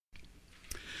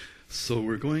So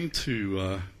we're going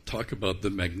to talk about the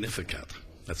Magnificat.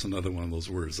 That's another one of those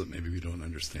words that maybe we don't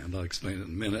understand. I'll explain it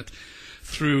in a minute.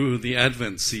 Through the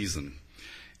Advent season.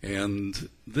 And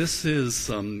this is,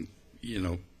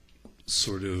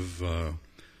 sort of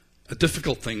a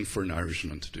difficult thing for an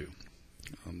Irishman to do.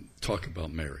 Talk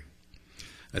about Mary.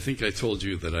 I think I told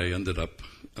you that I ended up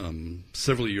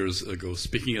several years ago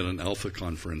speaking at an Alpha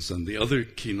conference, and the other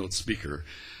keynote speaker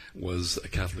was a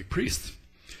Catholic priest.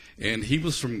 And he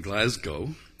was from Glasgow,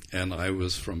 and I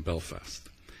was from Belfast.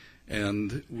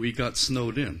 And we got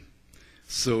snowed in.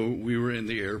 So we were in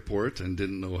the airport and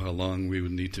didn't know how long we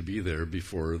would need to be there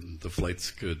before the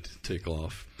flights could take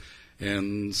off.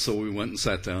 And so we went and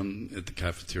sat down at the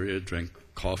cafeteria, drank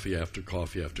coffee after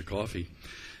coffee after coffee.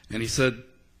 And he said,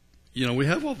 we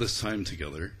have all this time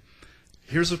together.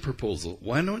 Here's a proposal.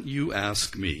 Why don't you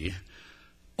ask me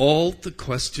all the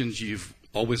questions you've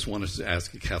always wanted to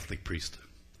ask a Catholic priest?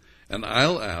 And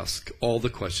I'll ask all the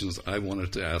questions I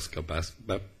wanted to ask a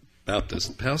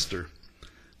Baptist pastor.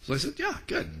 So I said, yeah,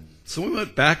 good. So we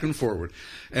went back and forward.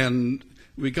 And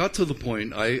we got to the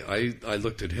point, I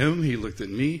looked at him, he looked at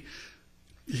me.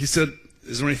 He said,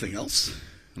 is there anything else?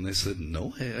 And I said,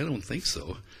 no, I don't think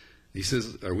so. He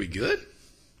says, are we good?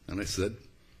 And I said,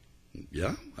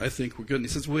 yeah, I think we're good. And he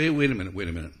says, wait a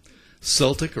minute.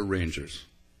 Celtic or Rangers?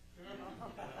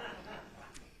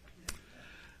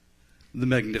 The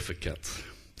Magnificat.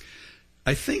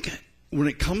 I think when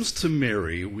it comes to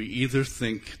Mary, we either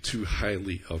think too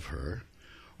highly of her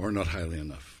or not highly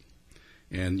enough.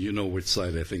 And you know which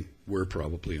side I think we're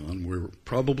probably on. We're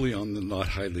probably on the not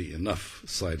highly enough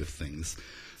side of things.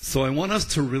 So I want us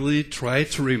to really try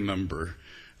to remember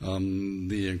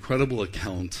the incredible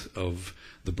account of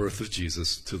the birth of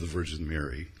Jesus to the Virgin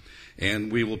Mary. And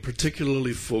we will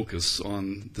particularly focus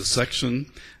on the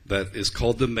section that is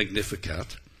called the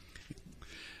Magnificat.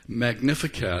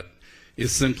 Magnificat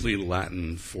is simply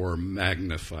Latin for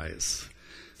magnifies.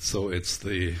 So it's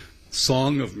the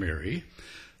song of Mary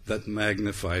that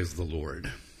magnifies the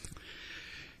Lord.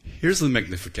 Here's the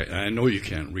Magnificat. I know you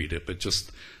can't read it, but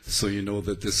just so you know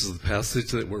that this is the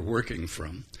passage that we're working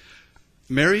from.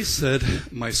 Mary said,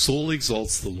 my soul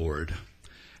exalts the Lord,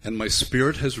 and my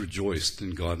spirit has rejoiced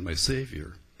in God my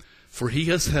Savior. For he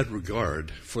has had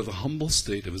regard for the humble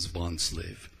state of his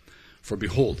bondslave. For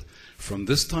behold, from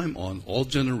this time on, all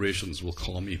generations will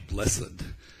call me blessed.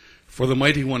 For the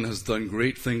Mighty One has done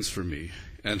great things for me,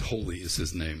 and holy is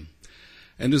his name.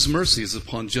 And his mercy is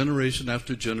upon generation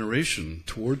after generation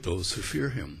toward those who fear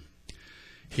him.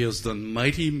 He has done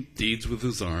mighty deeds with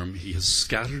his arm. He has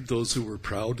scattered those who were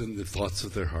proud in the thoughts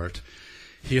of their heart.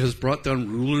 He has brought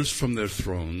down rulers from their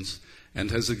thrones, and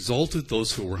has exalted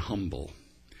those who were humble.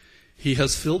 He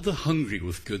has filled the hungry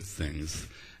with good things,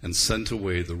 and sent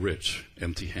away the rich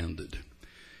empty-handed.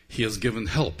 He has given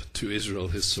help to Israel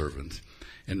his servant,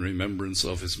 in remembrance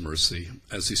of his mercy,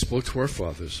 as he spoke to our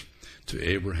fathers, to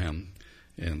Abraham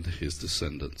and his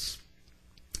descendants.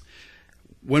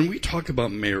 When we talk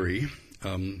about Mary,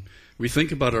 we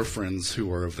think about our friends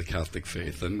who are of the Catholic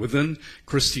faith. And within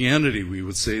Christianity, we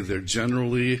would say there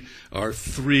generally are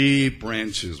three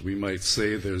branches. We might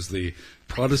say there's the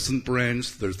Protestant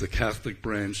branch, there's the Catholic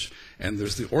branch, and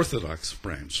there's the Orthodox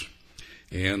branch.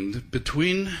 And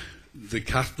between the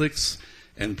Catholics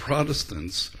and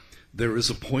Protestants, there is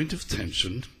a point of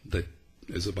tension that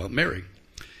is about Mary.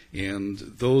 And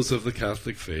those of the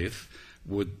Catholic faith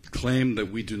would claim that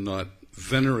we do not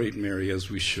venerate Mary as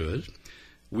we should.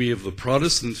 We of the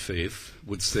Protestant faith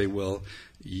would say, well,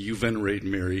 you venerate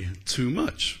Mary too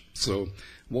much. So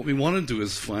what we want to do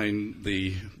is find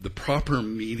the proper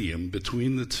medium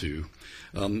between the two,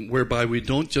 whereby we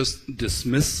don't just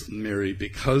dismiss Mary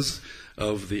because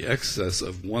of the excess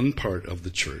of one part of the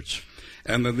church.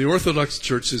 And then the Orthodox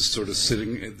Church is sort of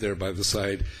sitting there by the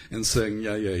side and saying,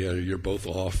 yeah, you're both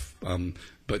off.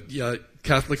 But yeah,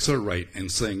 Catholics are right in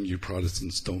saying you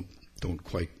Protestants don't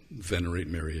quite venerate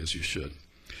Mary as you should.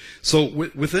 So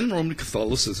within Roman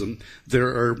Catholicism, there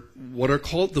are what are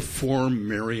called the four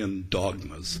Marian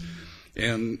dogmas.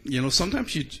 And,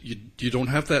 sometimes you don't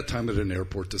have that time at an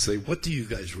airport to say, what do you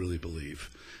guys really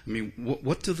believe? I mean,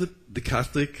 what do the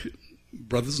Catholic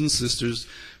brothers and sisters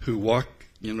who walk,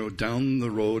 down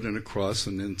the road and across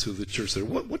and into the church there,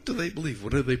 what do they believe?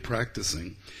 What are they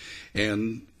practicing?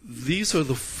 And these are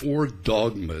the four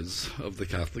dogmas of the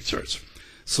Catholic Church.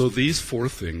 So these four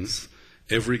things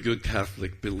every good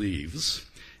Catholic believes,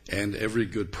 and every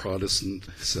good Protestant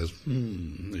says, are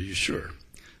you sure?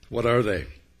 What are they?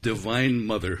 Divine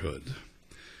motherhood.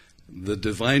 The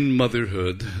divine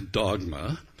motherhood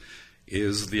dogma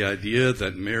is the idea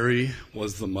that Mary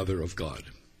was the mother of God.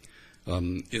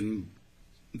 In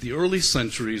the early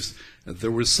centuries,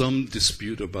 there was some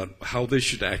dispute about how they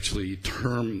should actually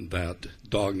term that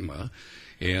dogma,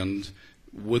 and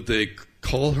would they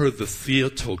call her the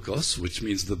Theotokos, which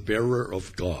means the bearer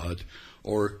of God,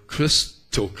 or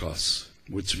Christokos,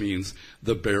 which means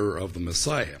the bearer of the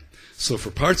Messiah. So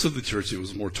for parts of the church, it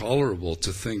was more tolerable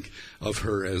to think of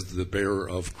her as the bearer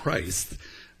of Christ.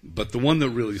 But the one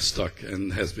that really stuck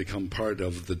and has become part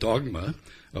of the dogma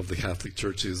of the Catholic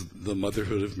Church is the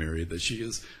motherhood of Mary, that she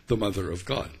is the mother of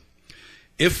God.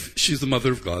 If she's the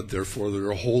mother of God, therefore, there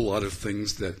are a whole lot of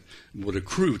things that would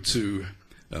accrue to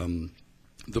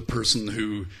the person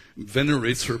who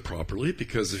venerates her properly,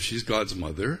 because if she's God's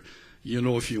mother,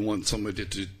 if you want somebody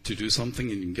to do something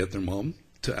and you can get their mom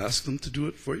to ask them to do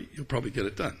it for you, you'll probably get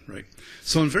it done, right?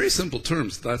 So in very simple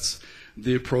terms, that's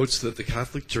the approach that the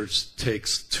Catholic Church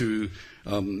takes to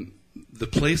the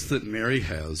place that Mary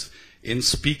has in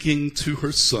speaking to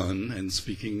her Son and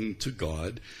speaking to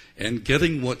God and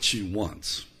getting what she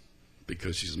wants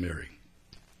because she's Mary.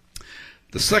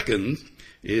 The second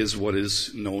is what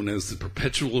is known as the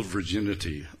perpetual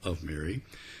virginity of Mary,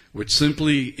 which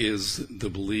simply is the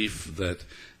belief that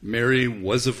Mary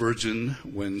was a virgin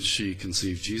when she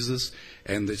conceived Jesus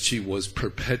and that she was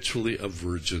perpetually a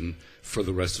virgin for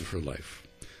the rest of her life.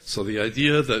 So the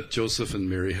idea that Joseph and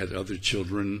Mary had other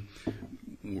children,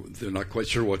 they're not quite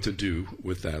sure what to do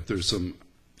with that. There's some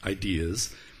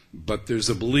ideas, but there's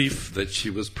a belief that she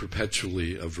was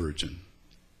perpetually a virgin.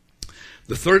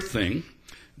 The third thing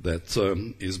that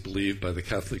is believed by the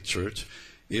Catholic Church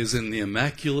is in the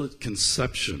Immaculate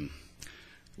Conception,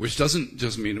 which doesn't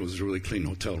just mean it was a really clean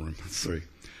hotel room. Sorry.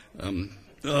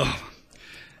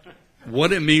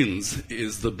 What it means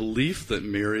is the belief that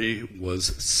Mary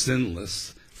was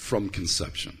sinless from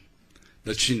conception,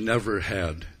 that she never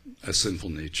had a sinful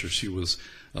nature. She was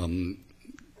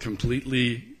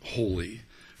completely holy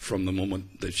from the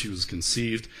moment that she was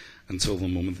conceived until the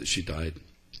moment that she died.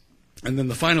 And then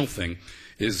the final thing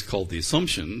is called the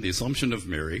Assumption of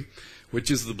Mary, which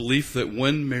is the belief that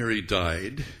when Mary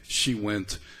died, she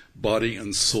went body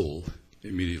and soul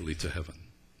immediately to heaven.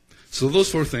 So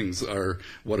those four things are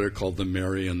what are called the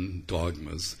Marian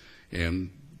dogmas,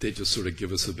 and they just sort of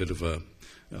give us a bit of a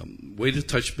way to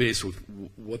touch base with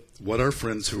what our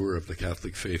friends who are of the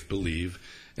Catholic faith believe,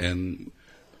 and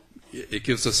it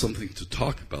gives us something to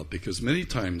talk about, because many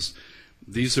times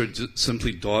these are just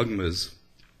simply dogmas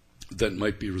that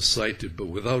might be recited, but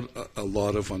without a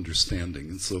lot of understanding.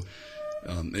 And so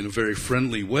in a very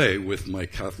friendly way with my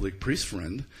Catholic priest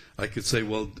friend, I could say,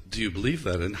 well, do you believe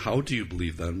that? And how do you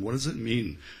believe that? And what does it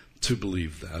mean to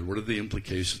believe that? What are the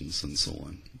implications? And so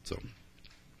on.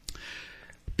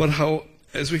 But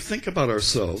as we think about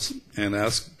ourselves and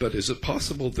ask, but is it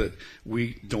possible that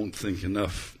we don't think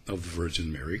enough of the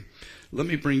Virgin Mary? Let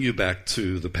me bring you back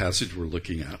to the passage we're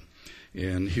looking at.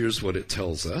 And here's what it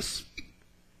tells us.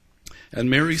 And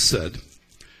Mary said,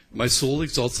 "My soul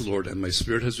exalts the Lord, and my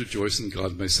spirit has rejoiced in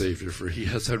God my Savior, for he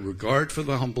has had regard for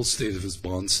the humble state of his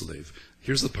bondslave."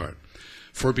 Here's the part.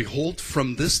 "For behold,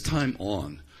 from this time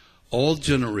on, all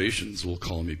generations will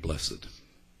call me blessed."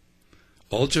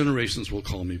 All generations will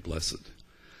call me blessed.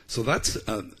 So that's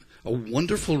a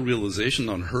wonderful realization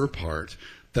on her part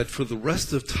that for the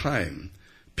rest of time,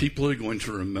 people are going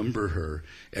to remember her,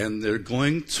 and they're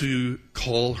going to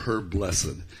call her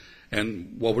blessed.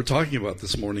 And what we're talking about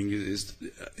this morning is,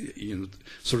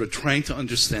 sort of trying to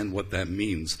understand what that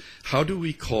means. How do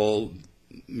we call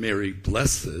Mary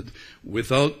blessed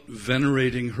without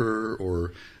venerating her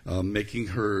or making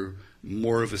her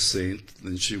more of a saint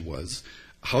than she was?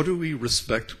 How do we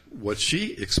respect what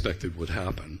she expected would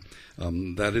happen?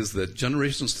 That is, that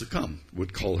generations to come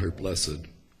would call her blessed.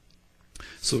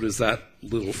 So it is that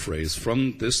little phrase,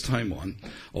 "From this time on,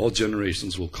 all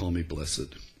generations will call me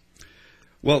blessed."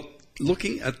 Well,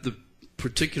 looking at the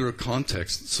particular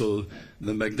context, so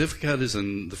the Magnificat is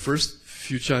in the first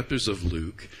few chapters of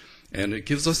Luke, and it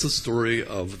gives us the story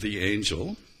of the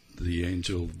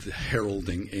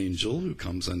heralding angel, who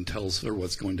comes and tells her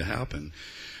what's going to happen.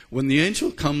 When the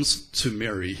angel comes to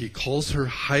Mary, he calls her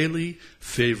highly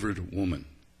favored woman.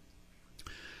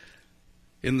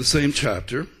 In the same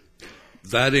chapter,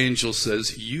 that angel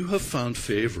says, "You have found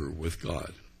favor with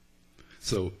God."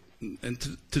 So,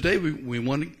 today we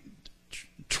want to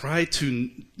try to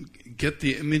get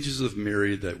the images of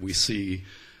Mary that we see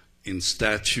in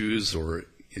statues or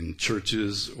in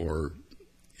churches or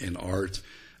in art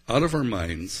out of our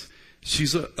minds.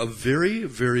 She's a very,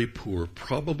 very poor,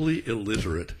 probably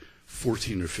illiterate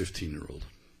 14 or 15-year-old,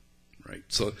 right?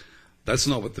 So that's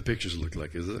not what the pictures look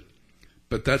like, is it?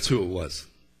 But that's who it was.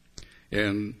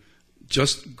 And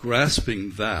just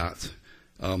grasping that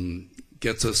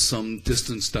gets us some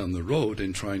distance down the road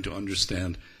in trying to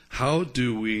understand how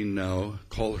do we now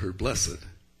call her blessed.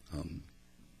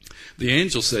 The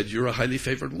angel said, "You're a highly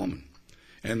favored woman."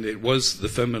 And it was the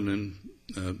feminine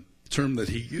term that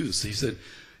he used. He said,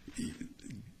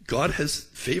 God has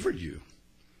favored you.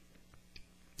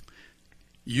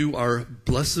 You are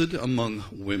blessed among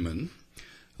women.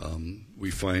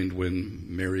 We find when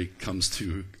Mary comes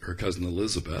to her cousin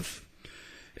Elizabeth,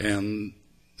 and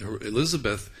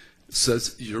Elizabeth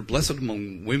says, "You're blessed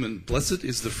among women. Blessed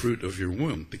is the fruit of your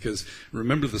womb." Because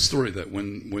remember the story that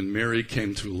when Mary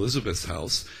came to Elizabeth's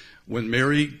house, when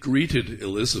Mary greeted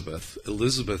Elizabeth,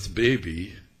 Elizabeth's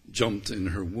baby jumped in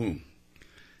her womb.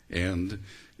 And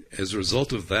as a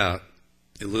result of that,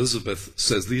 Elizabeth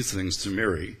says these things to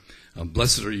Mary: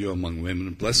 "Blessed are you among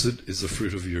women. Blessed is the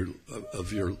fruit of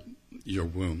your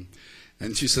womb."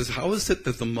 And she says, "How is it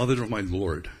that the mother of my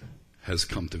Lord has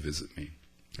come to visit me,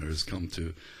 or has come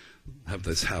to have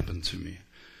this happen to me?"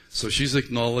 So she's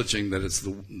acknowledging that it's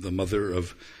the mother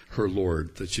of her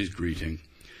Lord that she's greeting.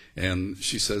 And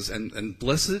she says, and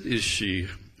blessed is she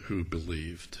who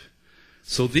believed.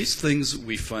 So these things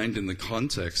we find in the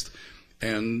context,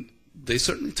 and they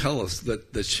certainly tell us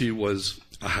that she was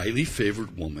a highly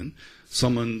favored woman,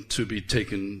 someone to be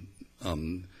taken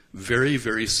very,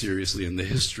 very seriously in the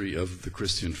history of the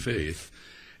Christian faith,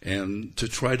 and to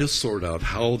try to sort out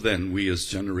how then we as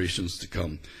generations to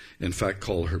come, in fact,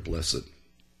 call her blessed.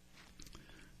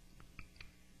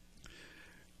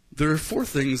 There are four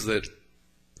things that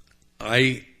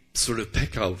I sort of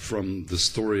pick out from the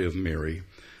story of Mary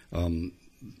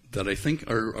that I think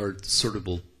are sort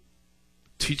of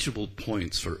teachable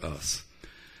points for us.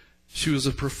 She was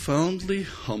a profoundly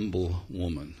humble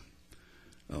woman.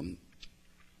 And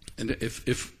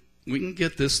if we can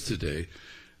get this today,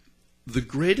 the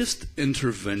greatest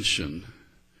intervention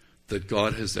that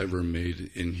God has ever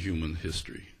made in human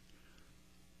history,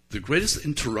 the greatest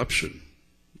interruption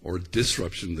or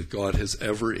disruption that God has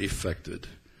ever effected,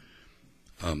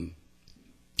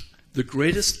 the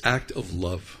greatest act of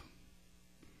love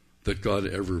that God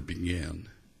ever began,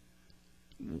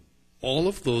 all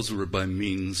of those were by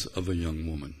means of a young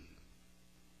woman.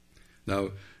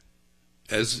 Now,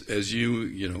 as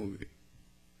you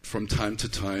from time to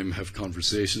time have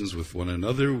conversations with one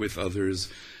another, with others,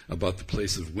 about the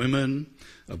place of women,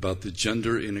 about the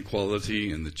gender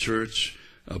inequality in the church,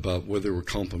 about whether we're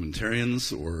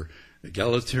complementarians or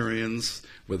egalitarians,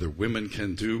 whether women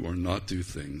can do or not do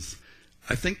things,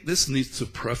 I think this needs to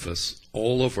preface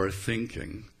all of our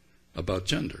thinking about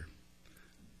gender.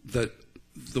 That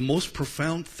the most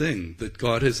profound thing that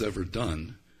God has ever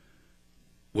done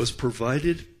was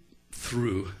provided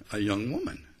through a young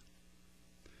woman.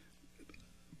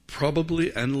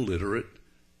 Probably an illiterate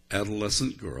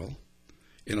adolescent girl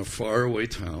in a faraway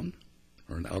town,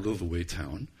 or an out-of-the-way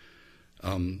town.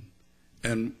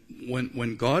 And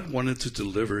when God wanted to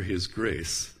deliver his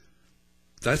grace,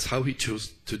 that's how he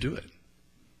chose to do it.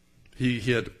 He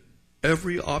had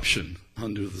every option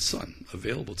under the sun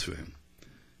available to him.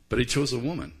 But he chose a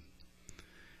woman.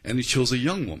 And he chose a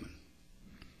young woman.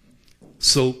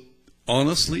 So,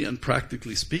 honestly and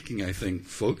practically speaking, I think,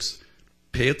 folks,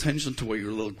 pay attention to what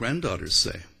your little granddaughters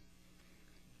say.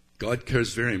 God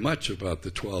cares very much about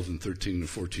the 12 and 13 and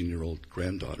 14-year-old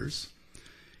granddaughters.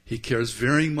 He cares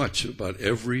very much about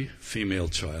every female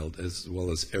child as well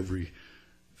as every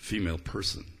female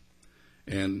person.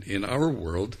 And in our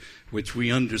world, which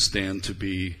we understand to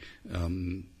be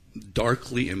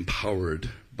darkly empowered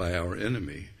by our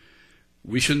enemy,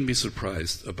 we shouldn't be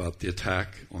surprised about the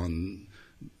attack on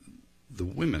the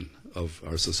women of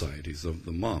our societies, of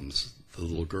the moms, the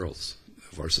little girls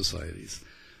of our societies.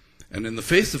 And in the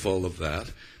face of all of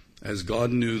that, as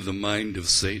God knew the mind of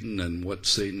Satan and what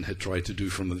Satan had tried to do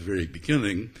from the very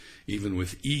beginning, even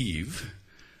with Eve,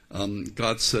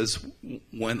 God says,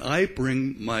 when I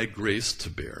bring my grace to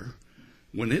bear,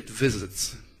 when it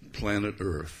visits planet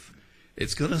Earth,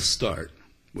 it's going to start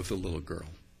with a little girl.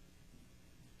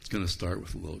 It's going to start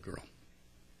with a little girl.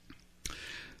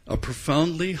 A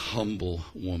profoundly humble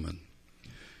woman.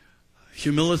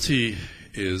 Humility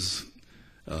is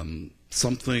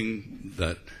something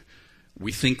that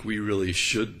we think we really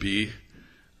should be,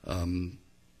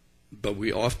 but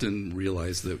we often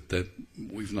realize that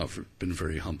we've not been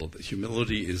very humble, that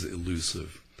humility is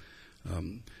elusive.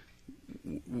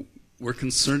 We're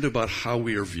concerned about how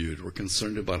we are viewed. We're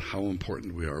concerned about how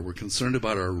important we are. We're concerned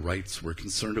about our rights. We're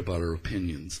concerned about our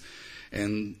opinions.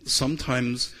 And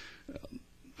sometimes,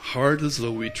 hard as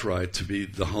though we try to be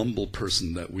the humble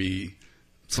person that we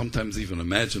sometimes even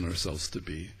imagine ourselves to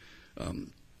be,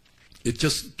 it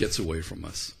just gets away from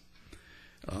us.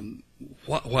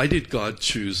 why did God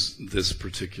choose this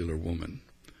particular woman?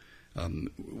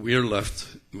 We are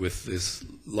left with this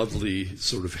lovely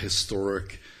sort of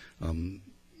historic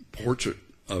portrait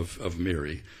of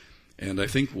Mary. And I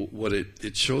think what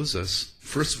it shows us,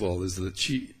 first of all, is that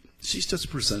she's just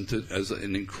presented as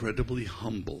an incredibly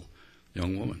humble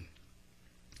young woman.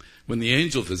 When the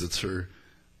angel visits her,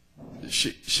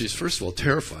 she's first of all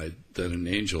terrified that an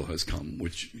angel has come,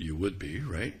 which you would be,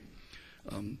 right?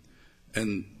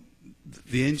 And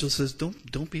the angel says,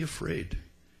 don't be afraid.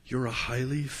 You're a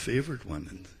highly favored one.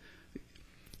 And,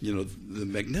 the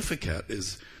Magnificat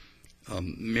is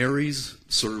Mary's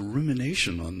sort of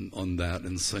rumination on that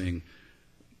and saying,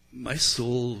 my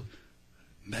soul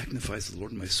magnifies the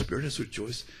Lord, and my spirit has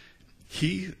rejoiced.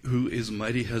 He who is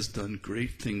mighty has done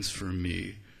great things for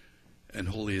me, and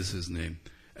holy is his name.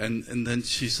 And then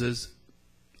she says,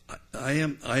 I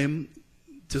am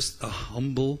just a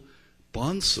humble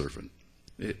bondservant.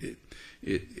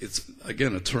 It's,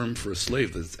 again, a term for a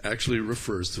slave that actually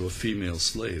refers to a female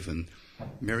slave. And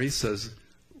Mary says,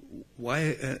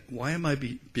 why am I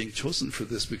being chosen for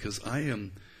this? Because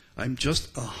I'm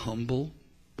just a humble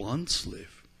bondslave.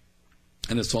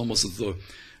 And it's almost as though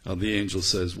the angel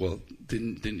says, well,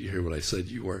 didn't you hear what I said?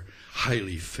 You are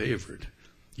highly favored.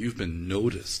 You've been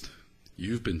noticed.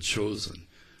 You've been chosen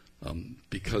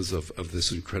because of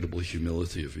this incredible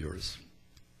humility of yours.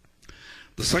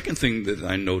 The second thing that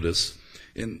I notice,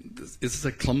 and it's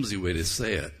a clumsy way to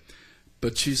say it,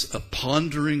 but she's a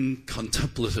pondering,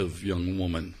 contemplative young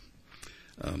woman.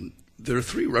 There are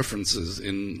 3 references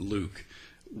in Luke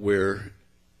where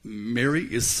Mary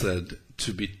is said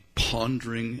to be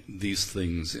pondering these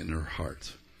things in her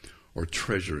heart, or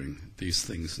treasuring these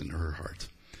things in her heart.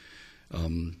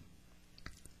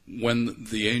 When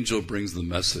the angel brings the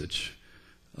message,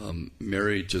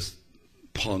 Mary just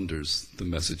ponders the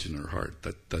message in her heart.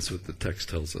 That's what the text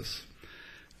tells us.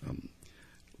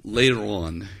 Later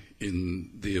on, in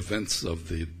the events of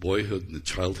the boyhood and the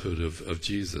childhood of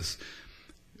Jesus,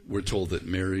 we're told that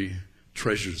Mary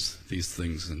treasures these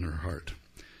things in her heart.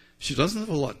 She doesn't have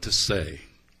a lot to say,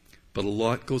 but a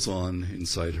lot goes on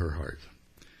inside her heart.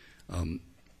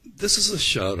 This is a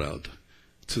shout out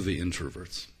to the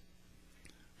introverts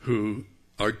who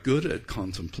are good at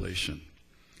contemplation,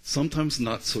 sometimes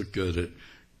not so good at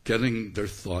getting their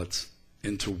thoughts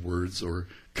into words or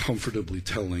comfortably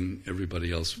telling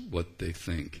everybody else what they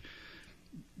think.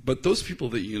 But those people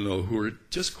that you know who are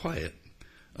just quiet,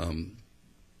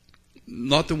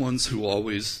 not the ones who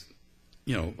always,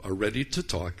 are ready to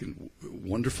talk, and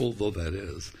wonderful though that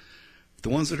is, the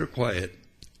ones that are quiet,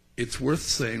 it's worth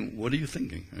saying, what are you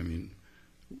thinking? I mean,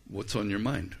 what's on your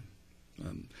mind?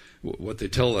 What they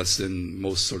tell us in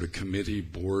most sort of committee,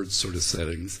 board sort of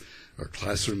settings, or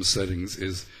classroom settings,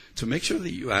 is to make sure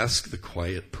that you ask the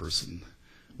quiet person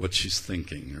what she's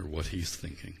thinking or what he's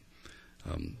thinking.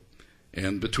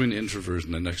 And between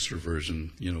introversion and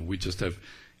extroversion, we just have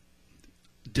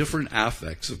different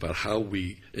affects about how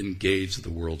we engage the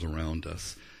world around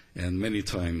us. And many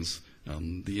times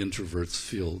the introverts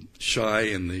feel shy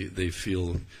and they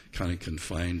feel kind of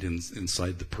confined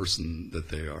inside the person that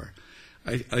they are.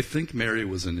 I think Mary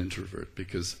was an introvert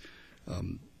because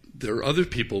there are other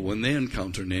people, when they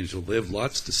encounter an angel, they have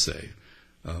lots to say.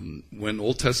 When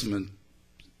Old Testament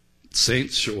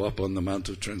saints show up on the Mount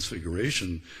of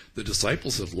Transfiguration, the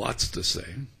disciples have lots to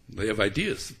say. They have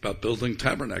ideas about building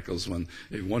tabernacles,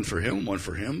 one for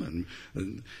him.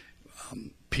 And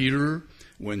Peter,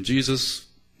 when Jesus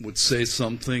would say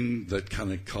something that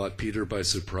kind of caught Peter by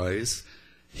surprise,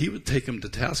 he would take him to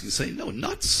task and say, no,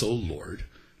 not so, Lord.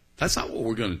 That's not what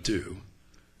we're going to do.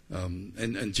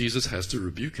 And Jesus has to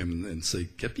rebuke him and say,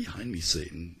 get behind me,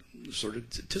 Satan. Sort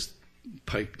of just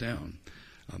pipe down.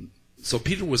 So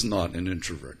Peter was not an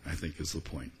introvert, I think is the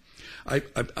point.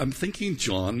 I'm thinking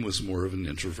John was more of an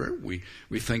introvert. We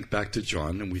think back to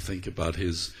John and we think about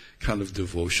his kind of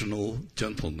devotional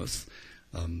gentleness.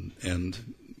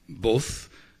 And both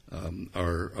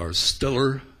are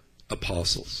stellar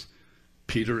apostles,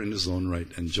 Peter in his own right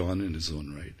and John in his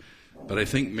own right. But I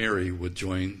think Mary would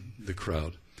join the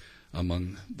crowd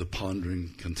among the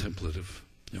pondering, contemplative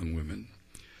young women.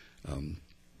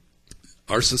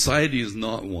 Our society is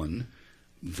not one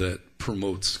that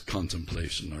promotes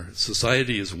contemplation. Our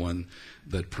society is one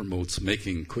that promotes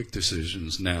making quick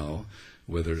decisions now,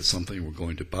 whether it's something we're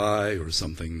going to buy or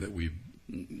something that we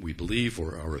believe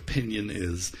or our opinion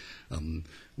is.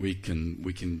 We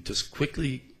can just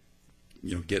quickly,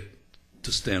 get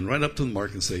to stand right up to the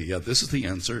mark and say, yeah, this is the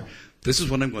answer. This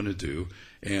is what I'm going to do.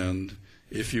 And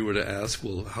if you were to ask,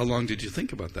 well, how long did you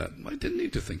think about that? I didn't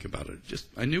need to think about it.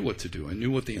 I knew what to do. I knew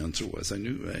what the answer was. I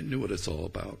knew what it's all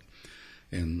about.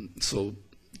 And so,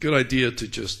 good idea to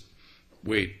just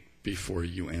wait before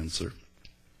you answer.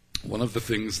 One of the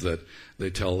things that they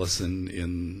tell us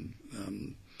in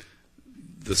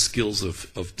the skills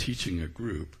of teaching a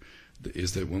group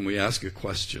is that when we ask a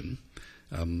question,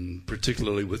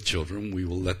 particularly with children, we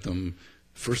will let them,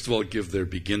 first of all, give their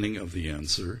beginning of the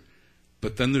answer,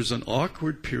 but then there's an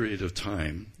awkward period of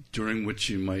time during which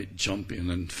you might jump in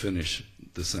and finish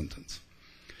the sentence.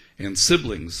 And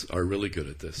siblings are really good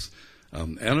at this.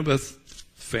 Annabeth's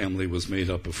family was made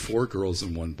up of 4 girls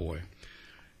and 1 boy.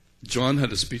 John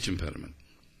had a speech impediment.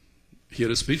 He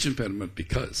had a speech impediment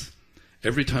because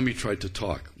every time he tried to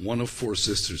talk, one of 4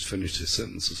 sisters finished his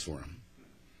sentences for him.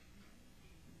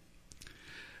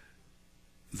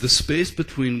 The space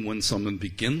between when someone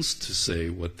begins to say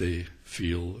what they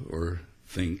feel or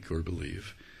think or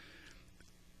believe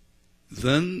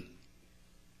then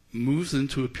moves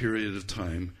into a period of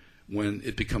time when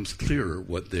it becomes clearer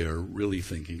what they are really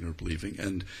thinking or believing.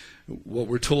 And what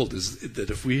we're told is that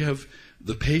if we have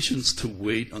the patience to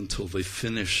wait until they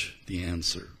finish the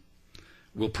answer,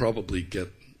 we'll probably get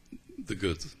the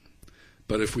goods.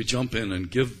 But if we jump in and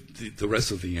give the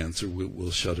rest of the answer,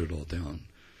 we'll shut it all down.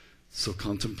 So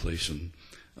contemplation.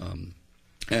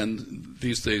 And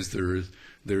these days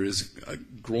there is a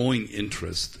growing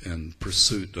interest and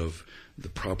pursuit of the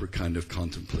proper kind of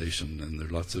contemplation, and there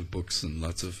are lots of books and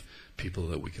lots of people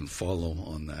that we can follow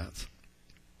on that.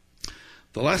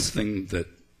 The last thing that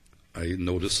I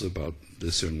notice about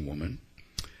this young woman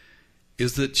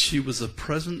is that she was a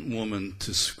present woman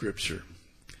to Scripture.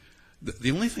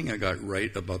 The only thing I got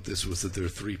right about this was that there are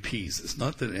 3 P's. It's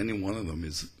not that any one of them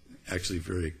is actually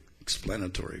very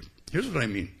explanatory. Here's what I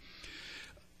mean.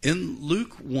 In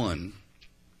Luke 1,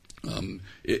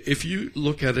 if you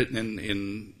look at it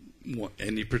in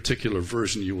any particular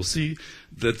version, you will see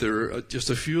that there are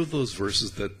just a few of those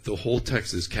verses that the whole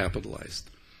text is capitalized.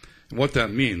 And what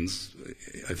that means,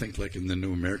 I think like in the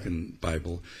New American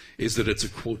Bible, is that it's a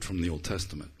quote from the Old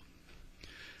Testament.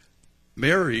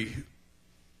 Mary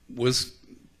was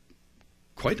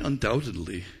quite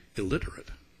undoubtedly illiterate.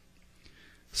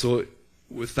 So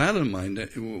with that in mind,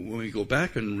 when we go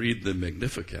back and read the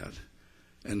Magnificat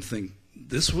and think,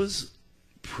 this was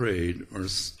prayed,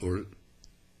 or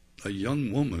a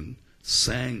young woman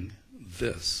sang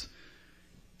this,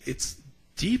 it's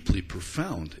deeply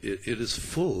profound. It is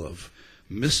full of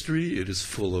mystery. It is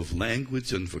full of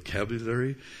language and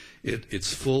vocabulary.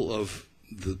 It's full of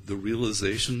the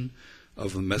realization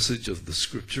of the message of the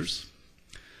Scriptures.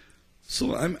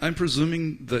 So I'm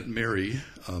presuming that Mary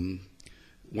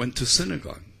went to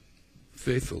synagogue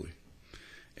faithfully.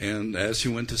 And as she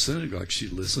went to synagogue, she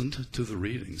listened to the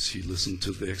readings. She listened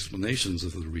to the explanations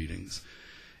of the readings.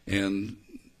 And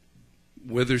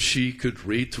whether she could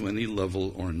read to any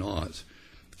level or not,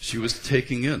 she was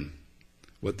taking in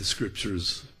what the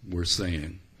Scriptures were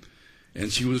saying.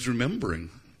 And she was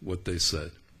remembering what they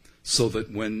said, so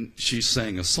that when she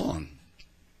sang a song,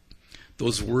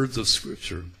 those words of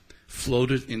Scripture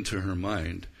floated into her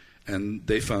mind, and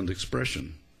they found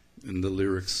expression in the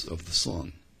lyrics of the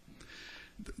song.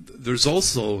 There's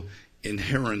also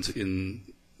inherent in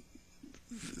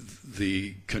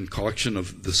the concoction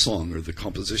of the song, or the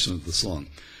composition of the song,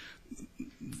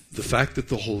 the fact that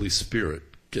the Holy Spirit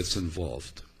gets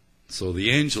involved. So the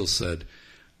angel said,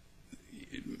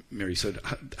 Mary said,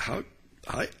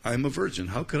 I'm a virgin.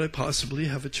 How could I possibly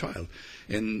have a child?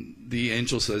 And the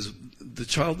angel says, the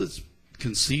child that's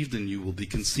conceived in you will be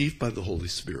conceived by the Holy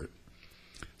Spirit.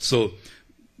 So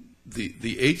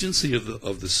the agency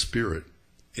of the Spirit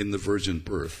in the virgin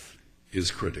birth is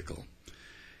critical.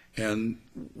 And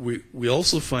we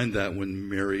also find that when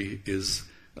Mary is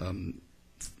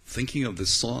thinking of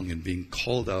this song and being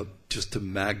called out just to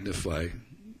magnify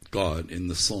God in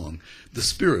the song, the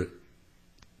Spirit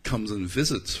comes and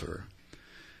visits her.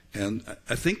 And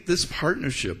I think this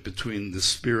partnership between the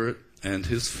Spirit and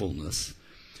His fullness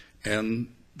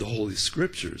and the Holy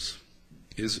Scriptures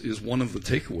is one of the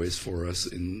takeaways for us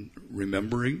in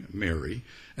remembering Mary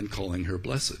and calling her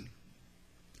blessed.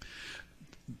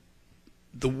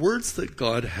 The words that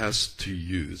God has to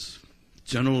use,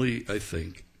 generally, I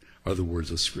think, are the words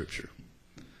of Scripture.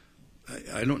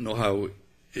 I don't know how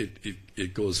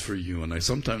it goes for you, and I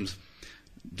sometimes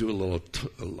do a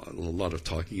lot of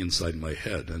talking inside my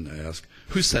head, and I ask,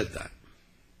 who said that?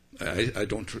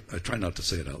 I try not to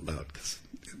say it out loud because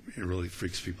it really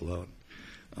freaks people out.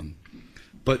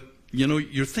 But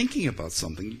you're thinking about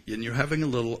something, and you're having a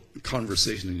little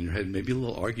conversation in your head, maybe a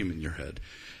little argument in your head,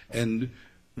 and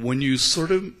when you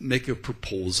sort of make a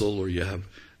proposal or you have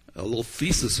a little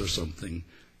thesis or something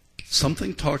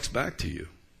talks back to you.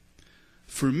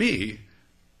 For me,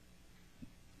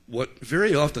 what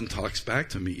very often talks back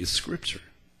to me is Scripture.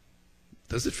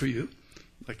 Does it for you?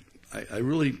 Like, I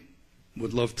really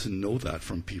would love to know that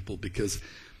from people, because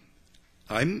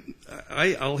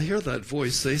I'll hear that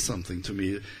voice say something to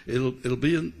me. It'll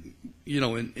be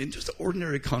in just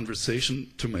ordinary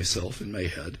conversation to myself in my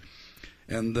head,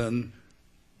 and then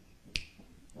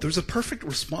there's a perfect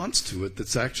response to it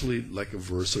that's actually like a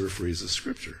verse or a phrase of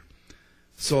Scripture.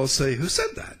 So I'll say, "Who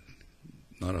said that?"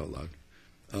 Not out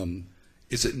loud.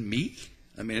 Is it me?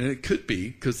 I mean, it could be,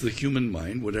 because the human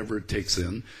mind, whatever it takes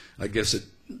in, I guess it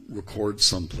records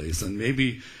someplace, and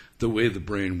maybe the way the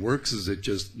brain works is it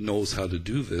just knows how to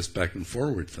do this back and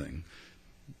forward thing.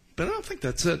 But I don't think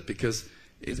that's it, because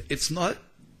it's not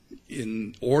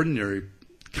in ordinary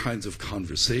kinds of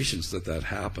conversations that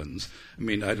happens. I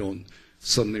mean, I don't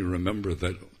suddenly remember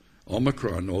that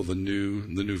Omicron, the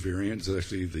new variant, is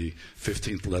actually the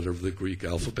 15th letter of the Greek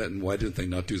alphabet, and why didn't they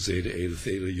not do Zeta, Eta,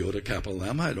 Theta, Iota, Kappa,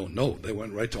 Lambda? I don't know. They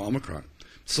went right to Omicron.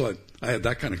 So I had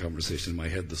that kind of conversation in my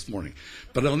head this morning,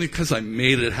 but only because I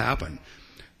made it happen.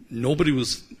 Nobody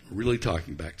was really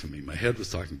talking back to me. My head was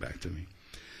talking back to me.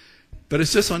 But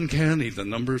it's just uncanny the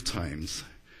number of times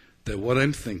that what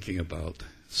I'm thinking about,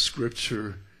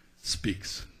 Scripture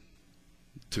speaks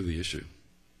to the issue.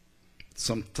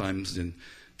 Sometimes in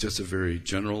just a very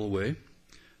general way,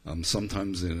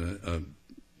 sometimes in a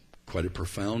quite a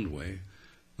profound way,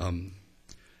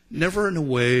 never in a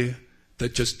way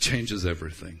that just changes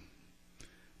everything,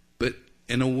 but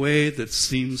in a way that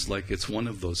seems like it's one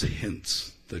of those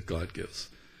hints that God gives.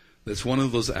 That's one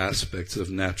of those aspects of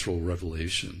natural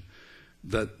revelation,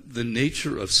 that the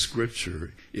nature of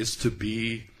Scripture is to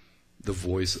be the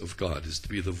voice of God, is to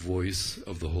be the voice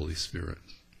of the Holy Spirit.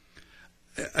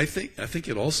 I think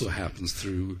it also happens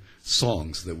through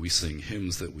songs that we sing,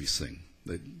 hymns that we sing,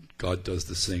 that God does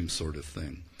the same sort of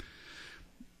thing.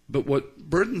 But what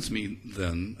burdens me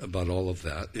then about all of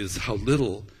that is how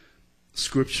little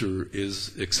Scripture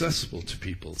is accessible to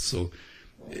people. So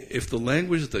if the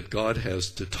language that God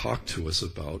has to talk to us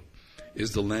about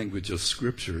is the language of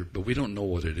Scripture, but we don't know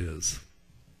what it is,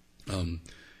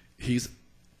 he's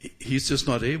just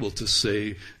not able to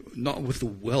say, not with the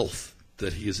wealth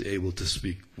that he is able to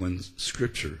speak when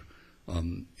Scripture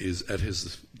is at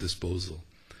his disposal.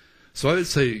 So I would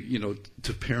say,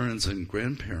 to parents and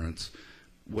grandparents,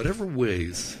 whatever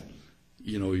ways,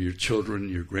 your children,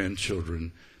 your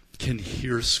grandchildren can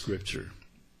hear Scripture,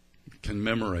 can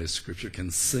memorize Scripture,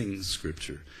 can sing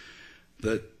Scripture,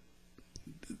 that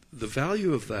the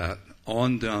value of that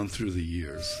on down through the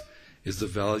years is the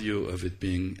value of it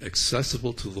being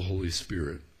accessible to the Holy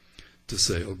Spirit to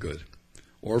say, oh, good.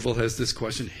 Orville has this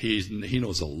question. He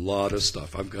knows a lot of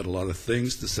stuff. I've got a lot of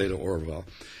things to say to Orville,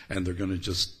 and they're going to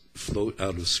just float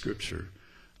out of Scripture.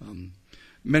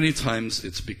 Many times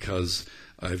it's because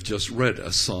I've just read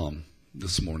a psalm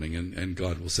this morning, and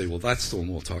God will say, well, that's the one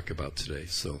we'll talk about today.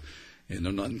 So in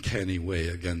an uncanny way,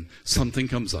 again, something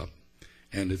comes up,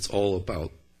 and it's all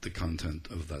about the content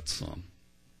of that psalm.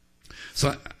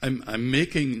 So I'm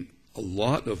making a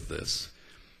lot of this,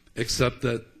 except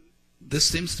that this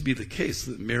seems to be the case,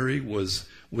 that Mary was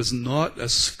not a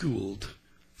schooled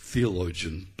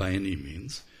theologian by any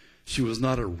means. She was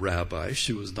not a rabbi.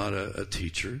 She was not a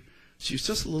teacher. She was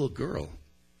just a little girl.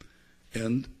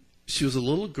 And she was a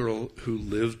little girl who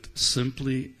lived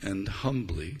simply and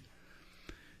humbly.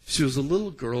 She was a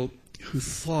little girl who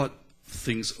thought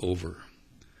things over.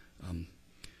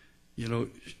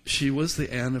 She was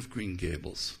the Anne of Green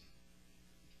Gables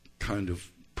kind of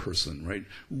person, right?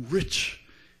 Rich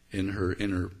in her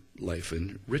inner life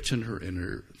and rich in her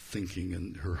inner thinking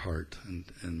and her heart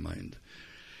and mind.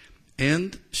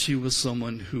 And she was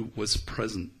someone who was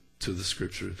present to the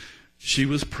Scripture. She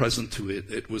was present to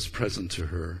it. It was present to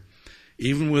her.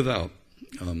 Even without,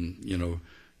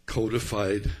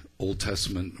 codified Old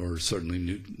Testament or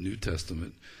certainly New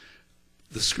Testament,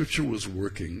 the Scripture was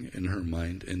working in her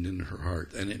mind and in her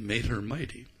heart, and it made her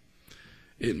mighty.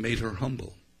 It made her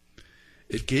humble.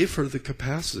 It gave her the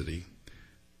capacity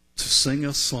to sing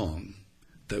a song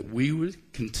that we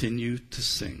would continue to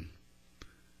sing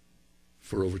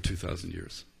for over 2,000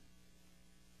 years.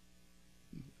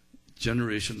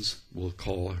 Generations will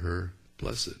call her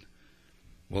blessed.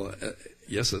 Well,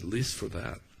 yes, at least for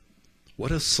that.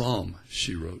 What a psalm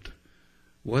she wrote.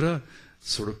 What a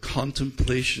sort of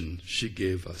contemplation she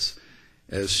gave us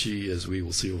as we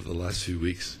will see over the last few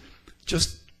weeks,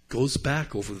 just goes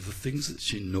back over the things that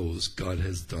she knows God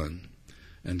has done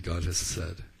and God has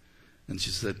said. And she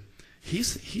said,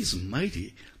 He's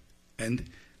mighty. And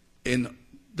in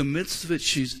the midst of it,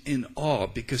 she's in awe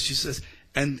because she says,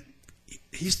 and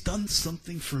He's done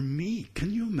something for me.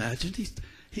 Can you imagine?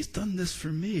 He's done this for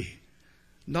me.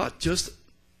 Not just,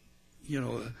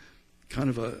 kind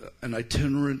of an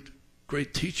itinerant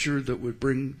great teacher that would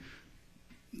bring.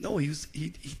 No, he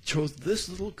chose this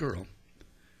little girl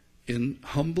in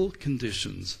humble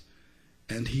conditions,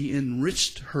 and he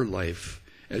enriched her life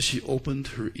as she opened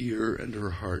her ear and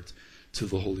her heart to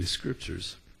the Holy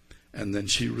Scriptures. And then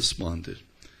she responded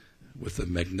with a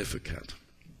Magnificat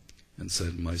and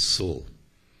said, "My soul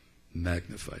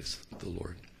magnifies the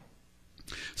Lord."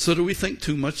 So do we think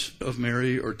too much of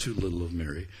Mary or too little of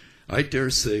Mary? I dare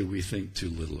say we think too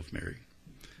little of Mary.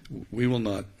 We will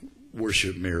not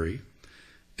worship Mary.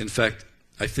 In fact,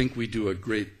 I think we do a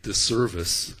great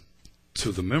disservice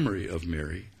to the memory of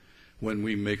Mary when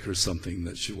we make her something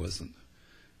that she wasn't.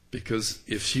 Because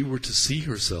if she were to see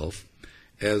herself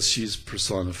as she's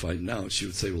personified now, she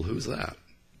would say, well, who's that?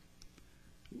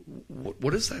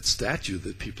 What is that statue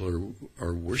that people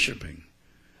are worshiping?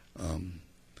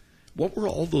 What were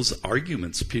all those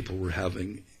arguments people were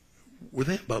having? Were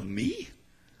they about me?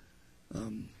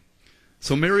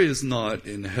 So Mary is not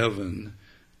in heaven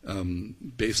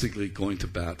basically going to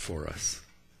bat for us.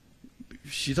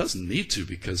 She doesn't need to,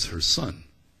 because her son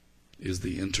is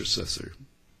the intercessor.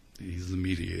 He's the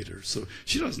mediator. So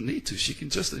she doesn't need to. She can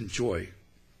just enjoy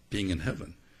being in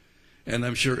heaven. And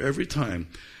I'm sure every time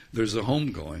there's a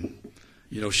homegoing,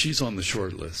 she's on the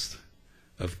short list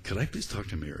of, could I please talk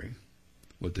to Mary?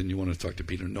 Well, then you want to talk to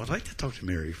Peter? No, I'd like to talk to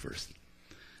Mary first.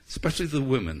 Especially the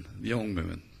women, the young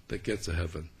women that get to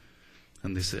heaven.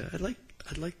 And they say, I'd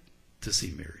like to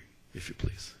see Mary, if you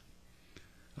please.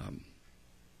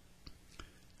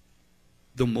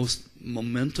 The most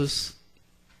momentous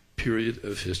period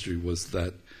of history was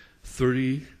that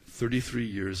 33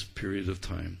 years period of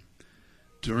time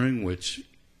during which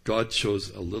God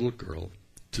chose a little girl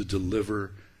to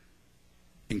deliver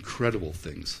incredible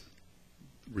things.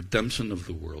 Redemption of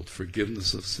the world,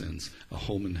 forgiveness of sins, a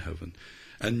home in heaven,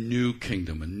 a new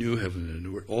kingdom, a new heaven, and a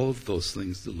new earth, all of those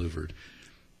things delivered.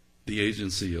 The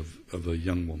agency of a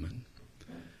young woman.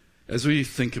 As we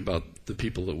think about the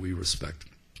people that we respect,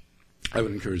 I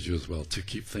would encourage you as well to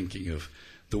keep thinking of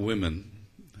the women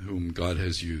whom God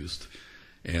has used.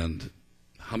 And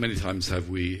how many times have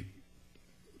we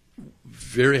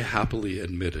very happily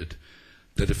admitted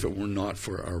that if it were not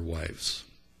for our wives,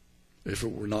 if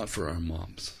it were not for our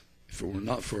moms, if it were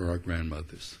not for our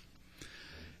grandmothers,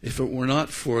 if it were not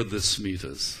for the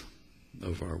Smitas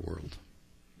of our world,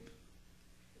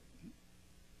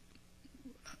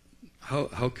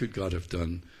 how could God have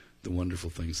done the wonderful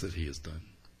things that he has done?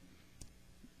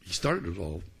 He started it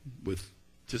all with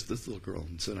just this little girl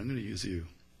and said, I'm going to use you.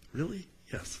 Really?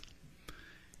 Yes.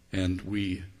 And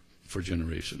we, for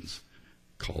generations,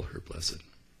 call her blessed.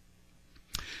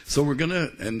 So we're going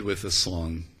to end with a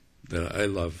song that I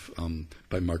love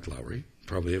by Mark Lowry.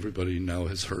 Probably everybody now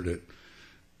has heard it.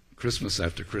 Christmas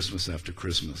after Christmas after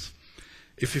Christmas.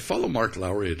 If you follow Mark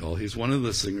Lowry at all, he's one of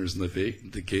the singers in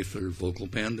the Gaither vocal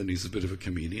band, and he's a bit of a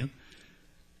comedian.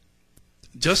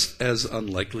 Just as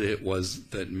unlikely it was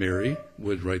that Mary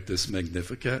would write this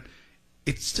Magnificat,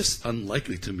 it's just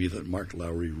unlikely to me that Mark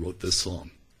Lowry wrote this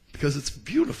song, because it's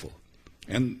beautiful.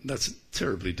 And that's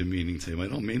terribly demeaning to him. I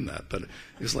don't mean that, but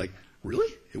it's like,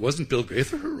 really? It wasn't Bill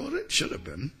Gaither who wrote it? Should have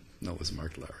been. No, it was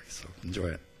Mark Lowry, so enjoy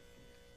it.